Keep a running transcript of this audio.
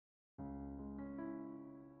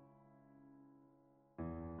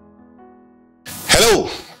Hello,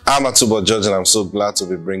 I'm Atubo George, and I'm so glad to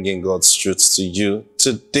be bringing God's truth to you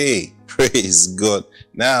today. Praise God.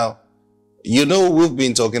 Now, you know, we've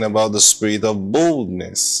been talking about the spirit of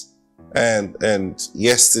boldness. And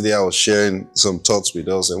yesterday I was sharing some thoughts with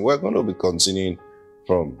us, and we're going to be continuing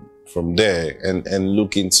from there and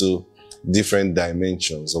look into different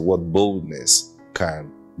dimensions of what boldness can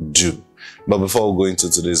do. But before we go into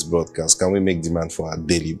today's broadcast, can we make demand for our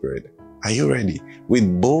daily bread? Are you ready?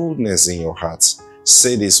 With boldness in your hearts,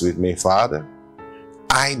 say this with me. Father,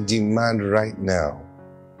 I demand right now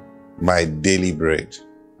my daily bread.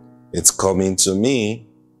 It's coming to me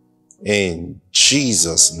in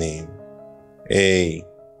Jesus' name.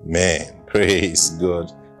 Amen. Praise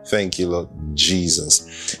God. Thank you, Lord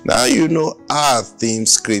Jesus. Now, you know our theme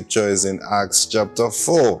scripture is in Acts chapter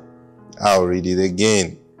 4. I'll read it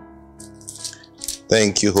again.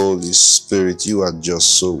 Thank you, Holy Spirit. You are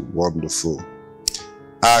just so wonderful.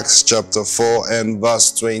 Acts chapter 4 and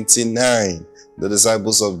verse 29. The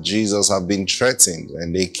disciples of Jesus have been threatened,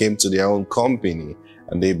 and they came to their own company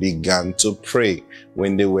and they began to pray.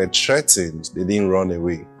 When they were threatened, they didn't run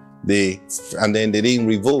away. They didn't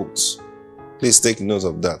revolt. Please take note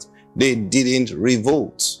of that. They didn't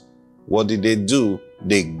revolt. What did they do?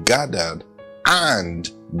 They gathered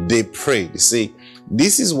and they prayed. See,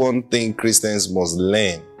 this is one thing Christians must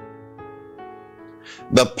learn.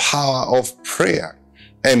 The power of prayer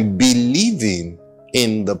and believing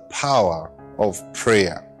in the power of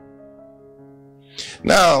prayer.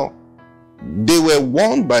 Now, they were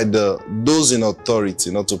warned by those in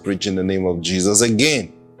authority not to preach in the name of Jesus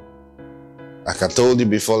again. Like I told you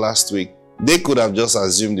before last week, they could have just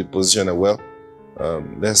assumed the position of, well,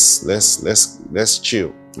 let's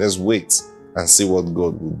chill, let's wait and see what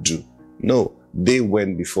God will do. No, they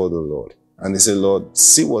went before the Lord and they said, Lord,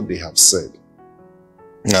 see what they have said.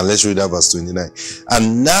 Now let's read that verse 29.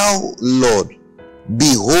 And now, Lord,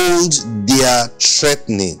 behold their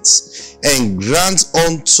threatenings, and grant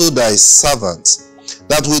unto thy servants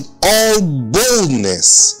that with all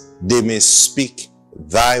boldness they may speak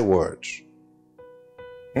thy word.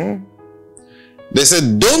 They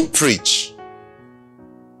said, don't preach.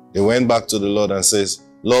 They went back to the Lord and says,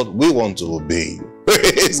 Lord, we want to obey you.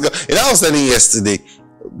 Praise God. And I was telling you yesterday,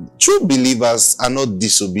 true believers are not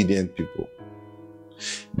disobedient people.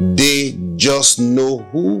 They just know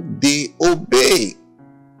who they obey.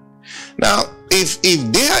 Now, if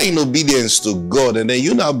they are in obedience to God and then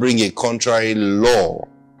you now bring a contrary law,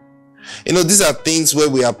 you know, these are things where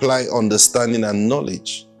we apply understanding and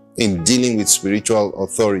knowledge in dealing with spiritual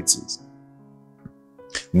authorities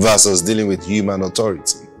versus dealing with human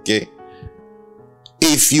authority, okay?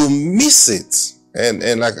 If you miss it,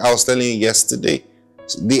 and like I was telling you yesterday,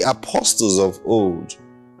 the apostles of old,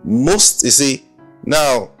 most, you see,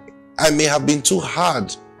 now, I may have been too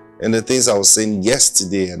hard in the things I was saying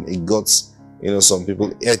yesterday, and it got, you know, some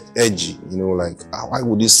people edgy, you know, like, why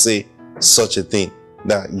would you say such a thing,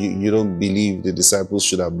 that you don't believe the disciples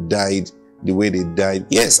should have died the way they died?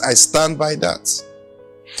 Yes, I stand by that.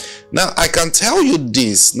 Now, I can tell you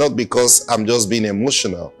this, not because I'm just being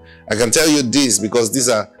emotional. I can tell you this because these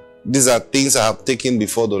are things I have taken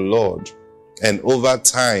before the Lord, and over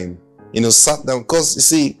time, you know, sat down, because you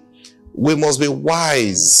see, we must be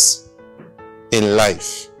wise in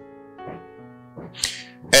life.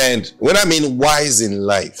 And when I mean wise in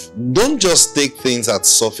life, don't just take things at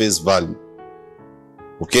surface value.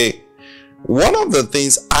 Okay? One of the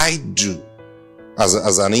things I do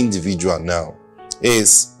as an individual now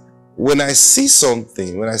is when I see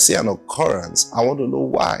something, when I see an occurrence, I want to know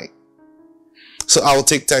why. So I'll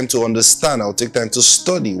take time to understand. I'll take time to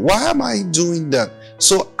study. Why am I doing that?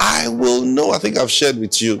 So I will know. I think I've shared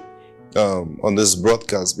with you on this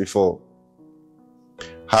broadcast before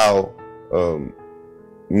how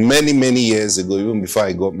many years ago, even before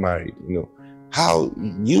I got married, you know, how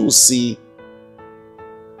you see,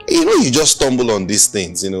 you know, you just stumble on these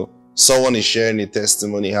things, you know. Someone is sharing a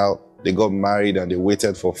testimony how they got married and they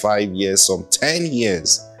waited for 5 years, some 10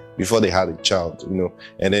 years before they had a child, you know,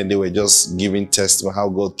 and then they were just giving testimony how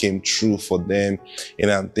God came through for them, you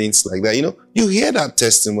know, and things like that. You know, you hear that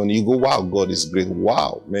testimony, you go, wow, God is great.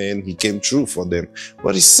 Wow, man, he came through for them.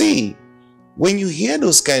 But you see, when you hear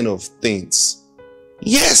those kind of things,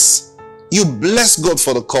 yes, you bless God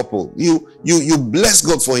for the couple. You bless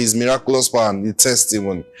God for his miraculous power and the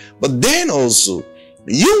testimony. But then also,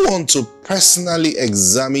 you want to personally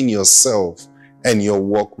examine yourself and your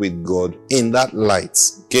walk with God in that light.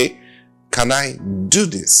 Okay? Can I do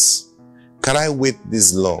this? Can I wait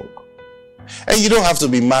this long? And you don't have to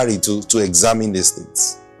be married to examine these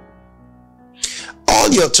things. All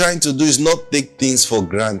you're trying to do is not take things for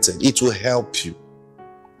granted. It will help you.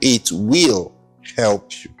 It will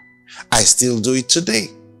help you. I still do it today.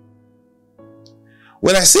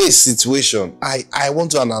 When I say a situation, I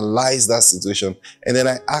want to analyze that situation, and then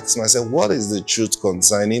I ask myself, what is the truth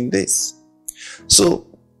concerning this? So,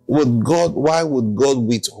 why would God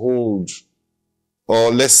withhold,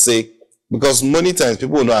 or let's say, because many times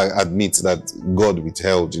people will not admit that God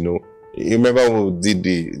withheld, you know. You remember when we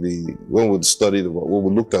did when we studied, when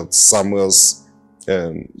we looked at Samuel's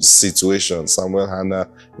situation, Samuel, Hannah,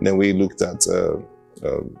 and then we looked at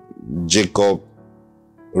Jacob,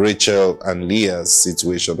 Rachel, and Leah's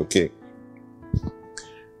situation, okay?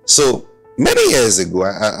 So, many years ago,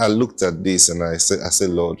 I looked at this and I said,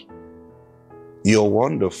 Lord, you're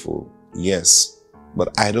wonderful, yes,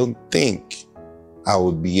 but I don't think I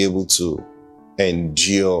would be able to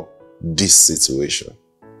endure this situation.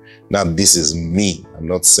 Now, this is me. I'm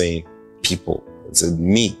not saying people. I said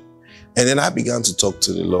me. And then I began to talk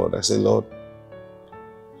to the Lord. I said, Lord,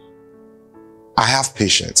 I have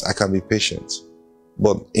patience. I can be patient.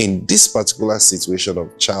 But in this particular situation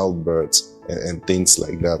of childbirth and things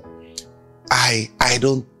like that, I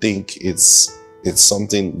don't think it's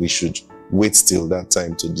something we should wait till that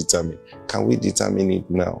time to determine. Can we determine it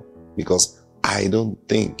now? Because I don't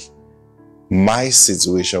think my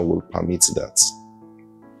situation will permit that.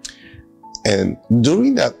 And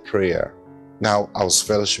during that prayer, now I was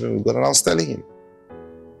fellowshipping with God and I was telling him.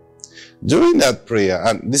 During that prayer,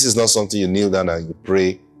 and this is not something you kneel down and you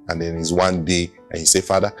pray and then it's one day and you say,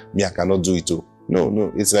 Father, me, I cannot do it too.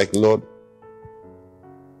 No, it's like, Lord,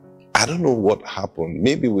 I don't know what happened.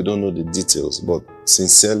 Maybe we don't know the details, but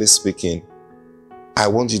sincerely speaking, I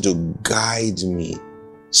want you to guide me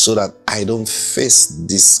so that I don't face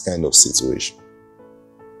this kind of situation.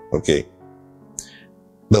 Okay?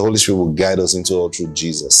 The Holy Spirit will guide us into all truth,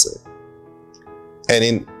 Jesus said.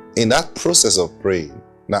 And in that process of praying,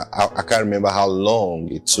 now I can't remember how long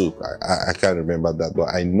it took. I can't remember that,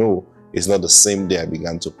 but I know it's not the same day I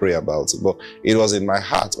began to pray about it. But it was in my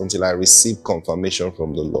heart until I received confirmation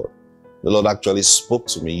from the Lord. The Lord actually spoke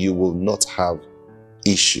to me. You will not have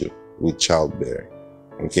issue with childbearing.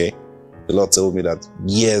 Okay? The Lord told me that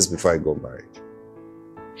years before I got married.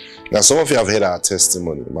 Now, some of you have heard our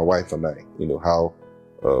testimony, my wife and I, you know, how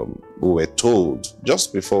we were told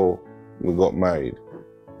just before we got married,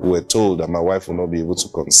 we were told that my wife would not be able to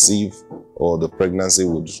conceive or the pregnancy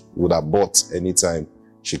would abort anytime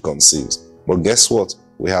she conceives. But guess what?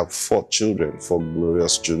 We have 4 children, 4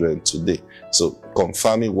 glorious children today. So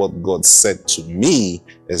confirming what God said to me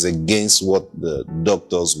is against what the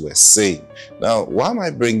doctors were saying. Now, why am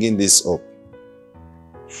I bringing this up?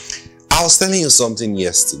 I was telling you something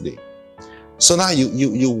yesterday. So now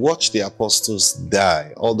you watch the apostles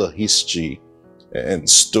die, all the history and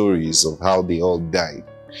stories of how they all died.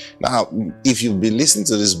 Now, if you've been listening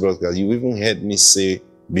to this broadcast, you've even heard me say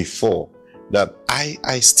before that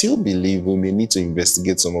I still believe we may need to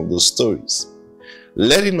investigate some of those stories.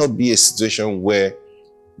 Let it not be a situation where,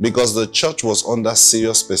 because the church was under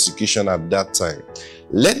serious persecution at that time,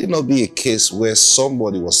 let it not be a case where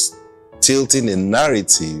somebody was tilting a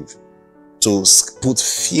narrative to put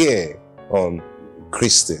fear on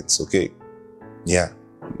Christians, okay? Yeah,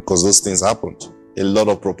 because those things happened. A lot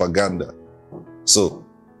of propaganda. So,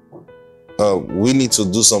 we need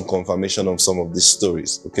to do some confirmation of some of these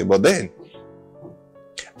stories, okay? But then,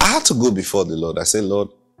 I had to go before the Lord. I said, Lord,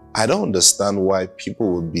 I don't understand why people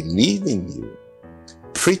would believe in you,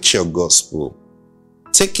 preach your gospel,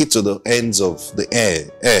 take it to the ends of the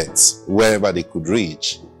earth, wherever they could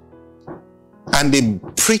reach, and they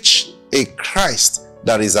preach a Christ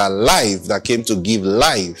that is alive, that came to give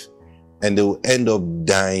life, and they will end up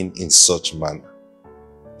dying in such manner.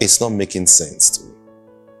 It's not making sense to me.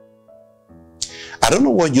 I don't know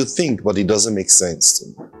what you think, but it doesn't make sense to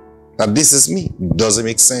me. Now, this is me. It doesn't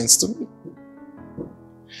make sense to me.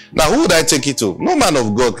 Now, who would I take it to? No man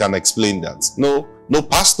of God can explain that. No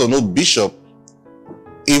pastor, no bishop.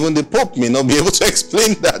 Even the Pope may not be able to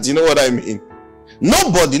explain that. You know what I mean?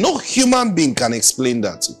 Nobody, no human being can explain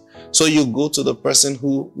that. So you go to the person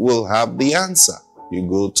who will have the answer. You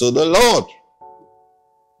go to the Lord.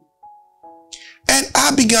 And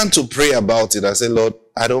I began to pray about it. I said, Lord,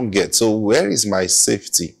 I don't get. So where is my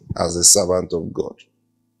safety as a servant of God?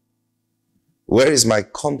 Where is my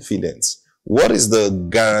confidence? What is the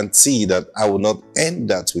guarantee that I will not end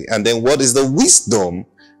that way? And then what is the wisdom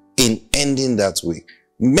in ending that way?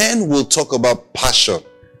 Men will talk about passion,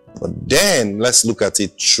 but then let's look at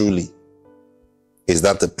it truly. Is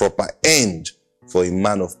that the proper end for a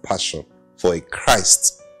man of passion, for a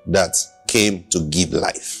Christ that came to give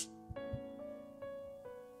life?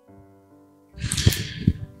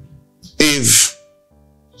 If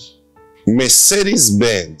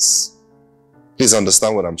Mercedes-Benz Please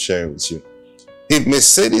understand what I'm sharing with you. If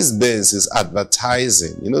Mercedes-Benz is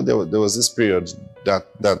advertising, you know, there was this period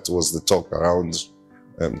that was the talk around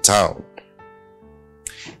town.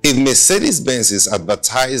 If Mercedes-Benz is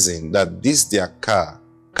advertising that their car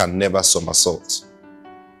can never somersault,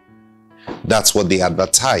 that's what they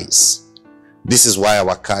advertise. This is why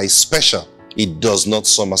our car is special. It does not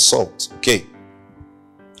somersault. Okay.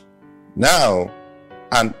 Now,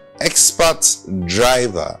 an expert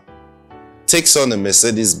driver takes on a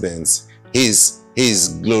Mercedes-Benz. He's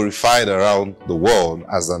glorified around the world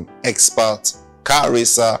as an expert car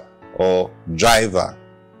racer or driver.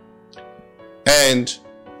 And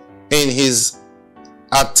in his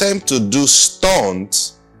attempt to do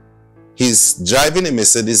stunts, he's driving a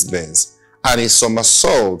Mercedes-Benz and he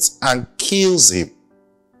somersaults and kills him.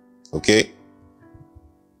 Okay?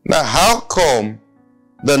 Now, how come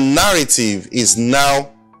the narrative is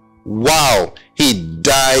now, wow, he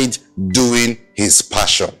died doing his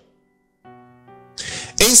passion?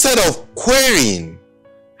 Instead of querying,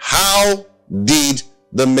 how did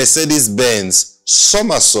the Mercedes-Benz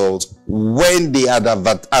somersault when they had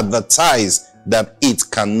advertised that it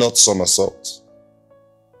cannot somersault?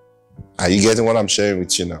 Are you getting what I'm sharing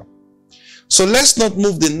with you now? So let's not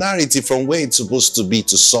move the narrative from where it's supposed to be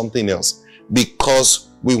to something else, because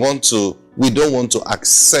we don't want to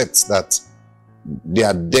accept that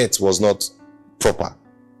their death was not proper.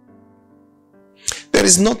 There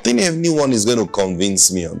is nothing anyone is going to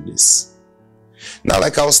convince me on this. Now,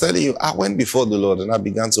 like I was telling you, I went before the Lord and I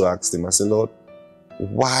began to ask him. I said, Lord,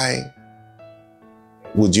 why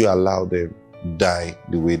would you allow them die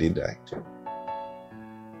the way they died?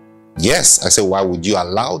 Yes, I said, why would you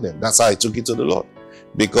allow them? That's how I took it to the Lord.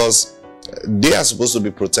 Because they are supposed to be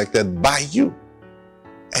protected by you.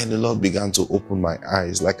 And the Lord began to open my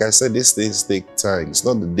eyes. Like I said, these things take time. It's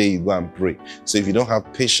not the day you go and pray. So if you don't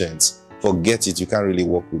have patience, forget it. You can't really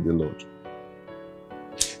walk with the Lord.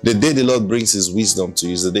 The day the Lord brings his wisdom to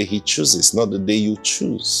you is the day he chooses, not the day you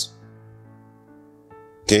choose.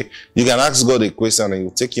 Okay? You can ask God a question and it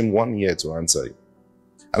will take him 1 year to answer you.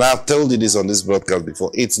 And I've told you this on this broadcast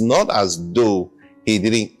before. It's not as though he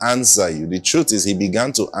didn't answer you. The truth is he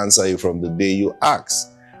began to answer you from the day you asked.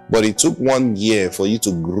 But it took 1 year for you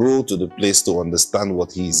to grow to the place to understand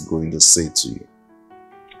what he is going to say to you.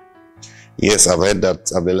 Yes, I've heard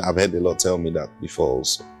that. I've heard the Lord tell me that before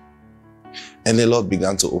also. And the Lord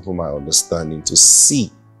began to open my understanding to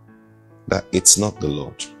see that it's not the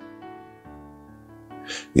Lord.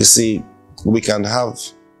 You see, we can have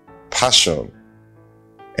passion,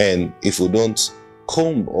 and if we don't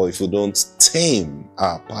comb or if we don't tame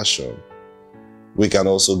our passion, we can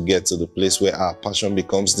also get to the place where our passion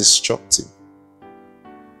becomes destructive.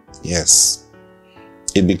 Yes,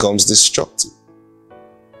 it becomes destructive.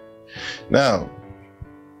 Now,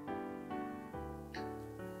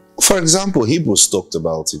 for example, Hebrews talked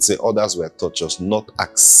about it. Say others were tortured, not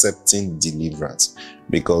accepting deliverance,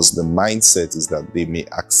 because the mindset is that they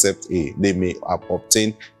may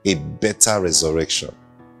obtain a better resurrection.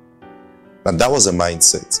 And that was a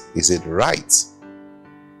mindset. Is it right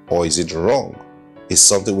or is it wrong? It's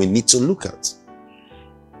something we need to look at.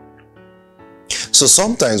 So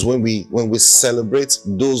sometimes when we celebrate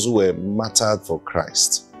those who were martyred for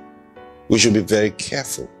Christ, we should be very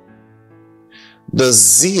careful. The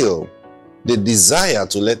zeal, the desire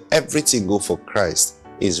to let everything go for Christ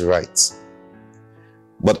is right.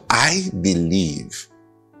 But I believe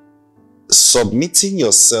submitting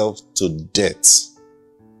yourself to death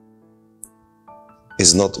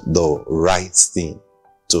is not the right thing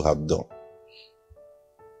to have done.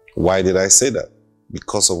 Why did I say that?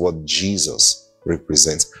 Because of what Jesus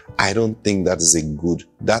represents. I don't think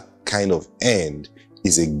that kind of end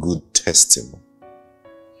is a good testimony.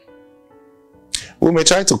 We may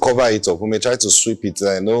try to cover it up. We may try to sweep it.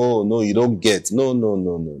 No, you don't get. No.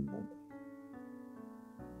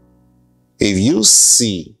 If you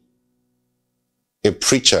see a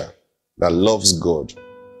preacher that loves God,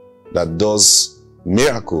 that does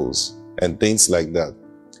miracles and things like that,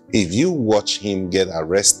 if you watch him get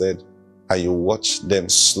arrested and you watch them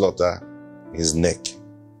slaughter his neck,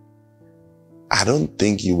 I don't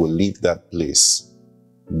think you will leave that place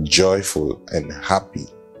joyful and happy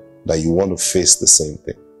that you want to face the same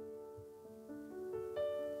thing.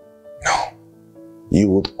 No. You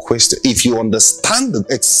would question. If you understand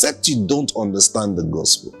except you don't understand the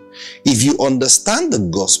gospel. If you understand the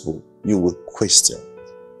gospel, you will question.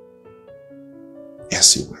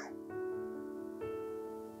 Yes, you will.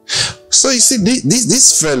 So you see,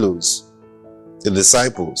 these fellows, the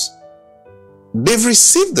disciples, they've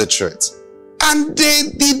received the threat and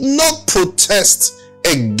they did not protest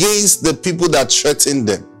against the people that threatened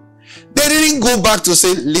them. They didn't go back to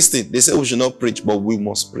say, listen, they said we should not preach, but we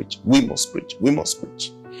must preach. We must preach. We must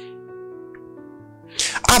preach.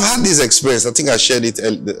 I've had this experience. I think I shared it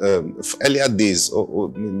earlier days, or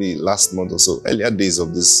maybe last month or so, earlier days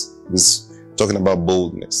of this talking about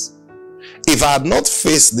boldness. If I had not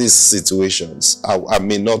faced these situations, I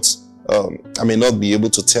may not be able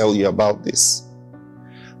to tell you about this.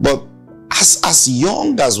 But as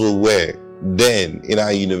young as we were then in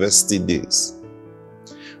our university days,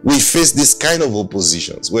 we faced this kind of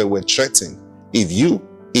oppositions where we're threatened. If you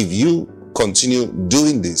continue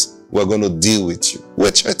doing this, we're going to deal with you.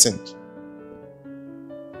 We're threatened.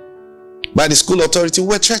 By the school authority,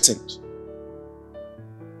 we're threatened.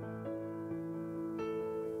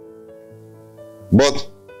 But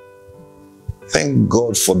thank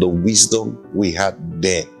God for the wisdom we had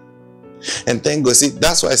then. And thank God, see,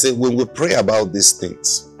 that's why I say when we pray about these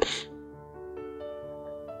things,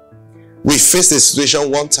 we faced a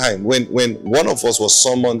situation one time when one of us was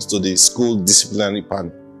summoned to the school disciplinary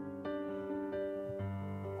panel.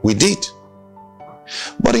 We did.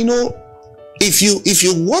 But you know, if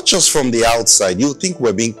you watch us from the outside, you think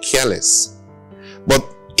we're being careless. But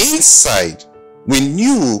inside, we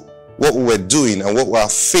knew what we were doing and what our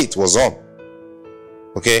faith was on.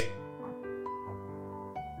 Okay?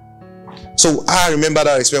 So I remember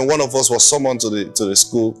that experience. One of us was summoned to the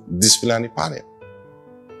school disciplinary panel.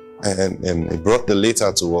 And he brought the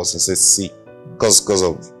letter to us and said, see, because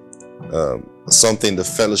of something the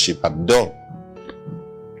fellowship had done.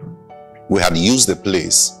 We had used the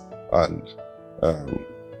place and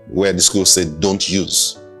where the school said don't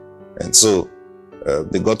use. And so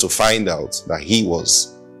they got to find out that he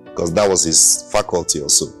was, because that was his faculty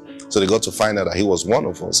also. So they got to find out that he was one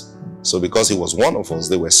of us. So because he was one of us,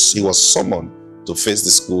 he was summoned to face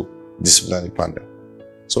the school disciplinary panel.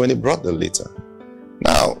 So when he brought the letter,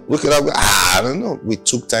 now we could have, I don't know, we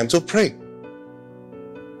took time to pray.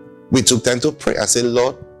 We took time to pray. I said,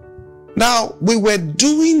 Lord, now we were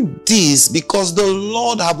doing this because the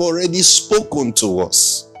Lord have already spoken to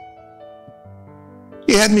us.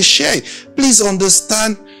 He had me share it. Please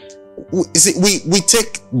understand, we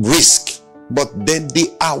take risk, but then they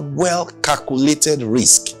are well calculated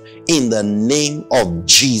risk in the name of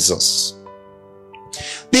Jesus.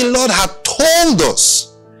 The Lord had told us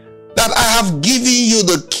that I have given you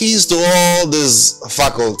the keys to all these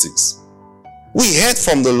faculties. We heard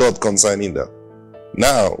from the Lord concerning that.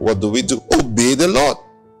 Now, what do? Obey the Lord.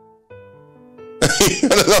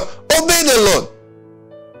 Obey the Lord.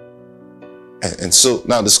 And so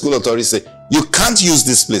now the school authority say, you can't use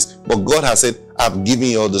this place. But God has said, I've given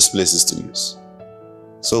you all those places to use.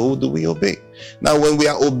 So who do we obey? Now, when we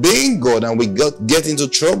are obeying God and we get into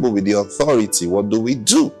trouble with the authority, what do we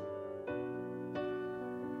do?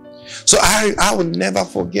 So I will never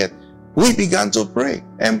forget. We began to pray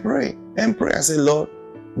and pray and pray. I said, Lord,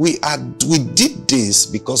 we did this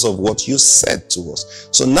because of what you said to us.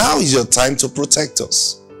 So now is your time to protect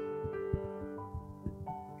us.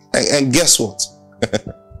 And guess what?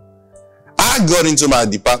 I got into my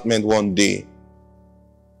department one day.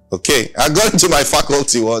 Okay, I got into my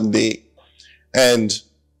faculty one day. And,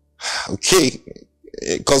 okay,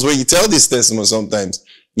 because when you tell this testimony sometimes,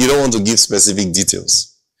 you don't want to give specific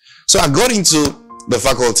details. So I got into the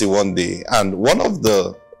faculty one day, and one of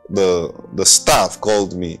the staff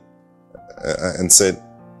called me and said,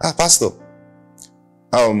 Pastor,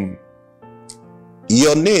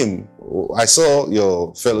 your name, I saw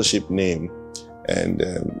your fellowship name, and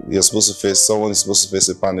you're supposed to face, someone is supposed to face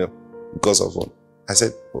a panel because of one. I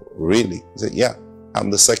said, oh, really? He said, yeah,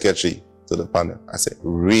 I'm the secretary to the panel. I said,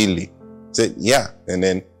 really? He said, yeah. And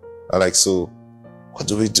then I'm like, so what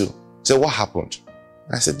do we do? He said, what happened?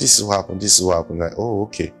 I said, this is what happened, this is what happened. Like, oh,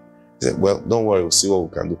 okay. He said, well, don't worry, we'll see what we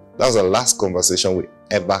can do. That was the last conversation we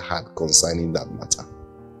ever had concerning that matter.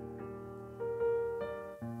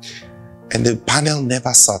 And the panel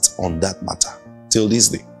never sat on that matter till this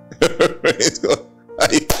day.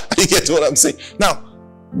 You get what I'm saying? Now,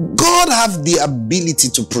 God have the ability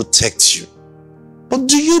to protect you. But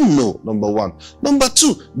do you know, number one? Number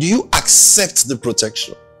two, do you accept the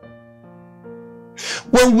protection?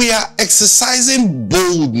 When we are exercising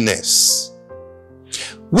boldness,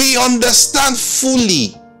 we understand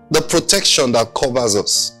fully the protection that covers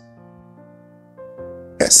us.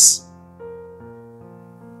 Yes.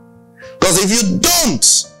 Because if you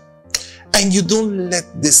don't, and you don't let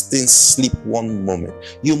this thing slip one moment,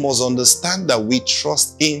 you must understand that we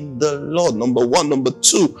trust in the Lord. Number one. Number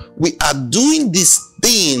two, we are doing this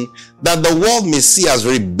thing that the world may see as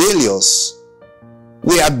rebellious.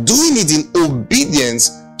 We are doing it in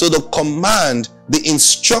obedience to the command the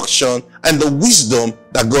instruction and the wisdom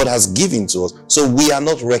that God has given to us. So we are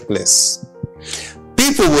not reckless.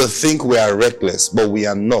 People will think we are reckless, but we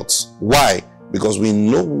are not. Why? Because we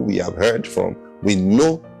know who we have heard from. We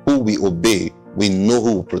know who we obey. We know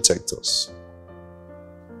who will protect us.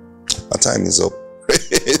 Our time is up.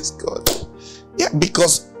 Praise God. Yeah,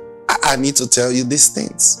 because I need to tell you these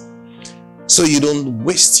things, so you don't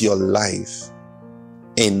waste your life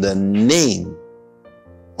in the name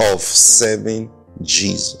of serving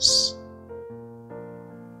Jesus.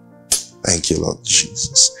 Thank you, Lord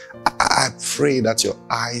Jesus. I pray that your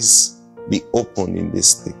eyes be open in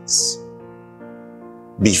these things.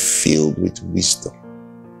 Be filled with wisdom.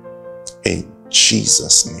 In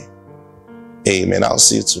Jesus' name. Amen. I'll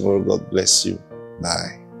see you tomorrow. God bless you.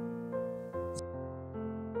 Bye.